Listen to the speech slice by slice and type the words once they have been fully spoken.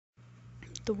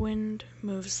The wind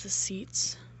moves the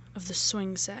seats of the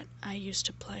swing set I used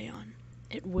to play on.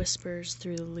 It whispers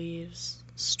through the leaves,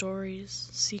 stories,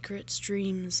 secrets,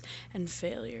 dreams, and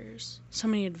failures. So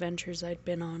many adventures I'd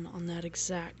been on that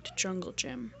exact jungle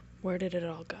gym. Where did it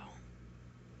all go?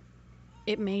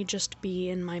 It may just be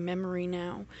in my memory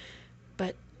now,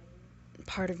 but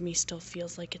part of me still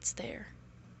feels like it's there.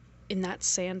 In that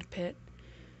sand pit,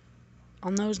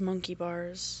 on those monkey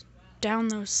bars, down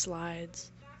those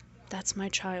slides. That's my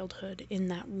childhood in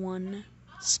that one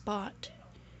spot.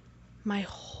 My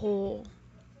whole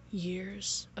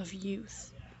years of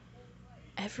youth.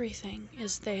 Everything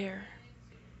is there,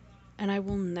 and I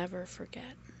will never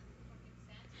forget.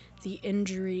 The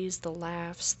injuries, the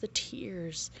laughs, the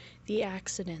tears, the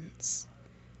accidents.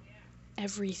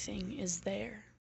 Everything is there.